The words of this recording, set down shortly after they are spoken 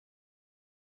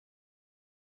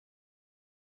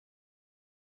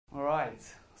All right,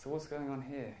 so what's going on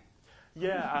here?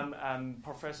 Yeah,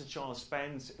 Professor Charles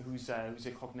Spence, who's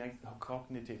a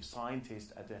cognitive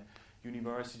scientist at the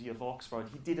University of Oxford,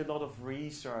 he did a lot of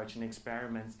research and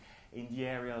experiments in the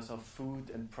areas of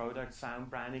food and product sound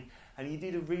branding, and he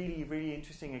did a really, really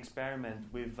interesting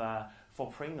experiment with for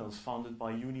Pringles funded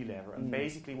by Unilever. And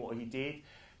basically what he did,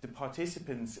 the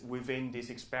participants within this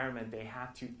experiment, they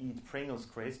had to eat Pringles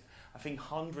crisp, I think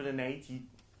 180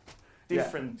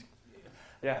 different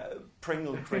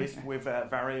Pringle crisp with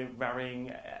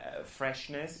varying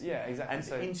freshness. Yeah, exactly. And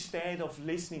so instead of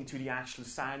listening to the actual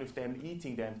sound of them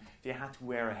eating them, they had to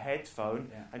wear a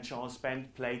headphone, and Charles Spence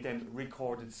played them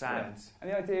recorded sounds. Yeah. And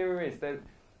the idea is that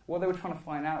what they were trying to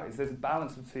find out is there's a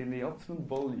balance between the optimum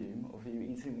volume of you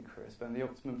eating the crisp and the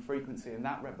optimum frequency, and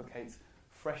that replicates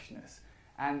freshness.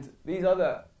 And these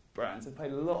other brands have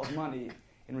paid a lot of money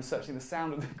in researching the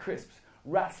sound of the crisps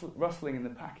rustling in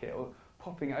the packet, or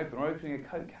popping it open, or opening a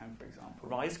Coke can, for example.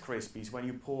 Rice Krispies, when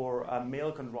you pour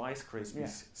milk on Rice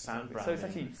Krispies, sound branding. So it's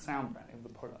actually sound branding of the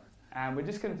product. And we're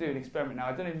just going to do an experiment now.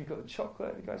 I don't know if you've got the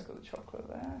chocolate. Have you guys got the chocolate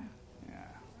there? Yeah,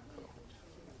 cool.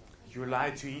 You're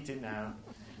allowed to eat it now.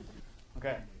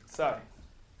 Okay, so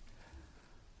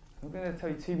I'm not going to tell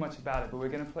you too much about it, but we're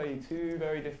going to play you two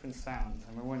very different sounds,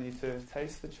 and we want you to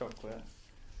taste the chocolate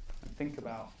and think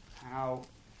about how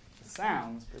the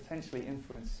sounds potentially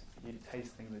influence you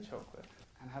tasting the chocolate,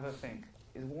 and have a think.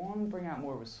 Does one bring out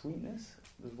more of a sweetness?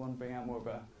 Does one bring out more of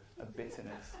a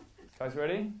bitterness? Guys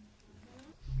ready?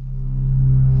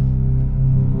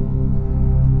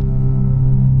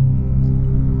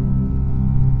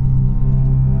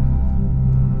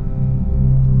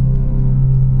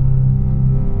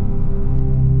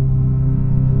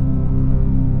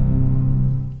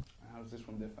 How does this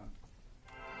one differ?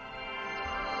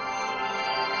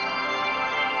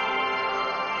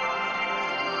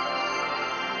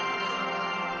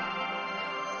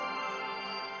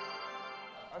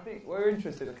 I think we're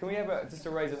interested. Can we have just a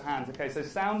raise of hands? Okay, so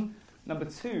sound number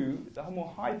 2, the more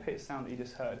high-pitched sound that you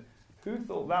just heard. Who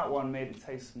thought that one made it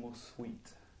taste more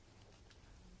sweet?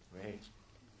 Great.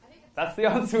 That's the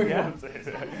answer we wanted.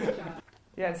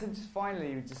 Yeah, so just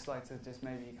finally, we'd just like to just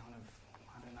maybe kind of,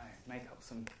 I don't know, make up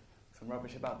some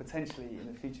rubbish about potentially in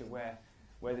the future where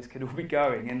this could all be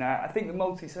going. And I think the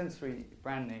multi-sensory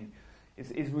branding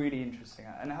is really interesting.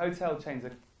 And hotel chains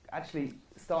are actually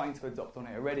starting to adopt on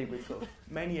it already with sort of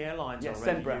many airlines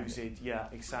already use it. Yeah,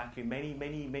 exactly.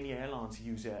 Many airlines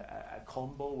use a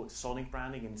combo with sonic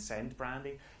branding and scent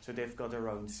branding. So they've got their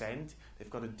own scent, they've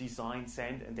got a design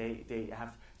scent, and they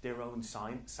have their own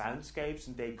soundscapes,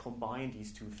 and they combine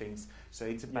these two things. So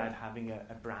it's about having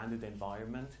a branded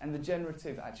environment. And the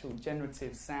generative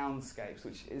soundscapes,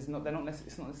 which is not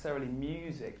it's not necessarily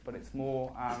music, but it's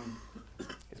more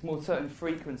certain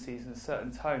frequencies and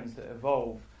certain tones that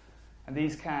evolve. And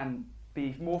these can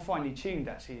be more finely tuned,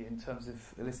 actually, in terms of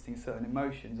eliciting certain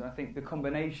emotions. And I think the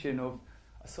combination of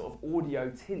a sort of audio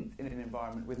tint in an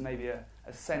environment with maybe a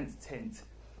scent tint,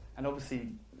 and obviously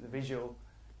the visual,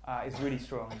 is really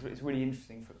strong. It's really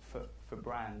interesting for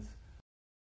brands.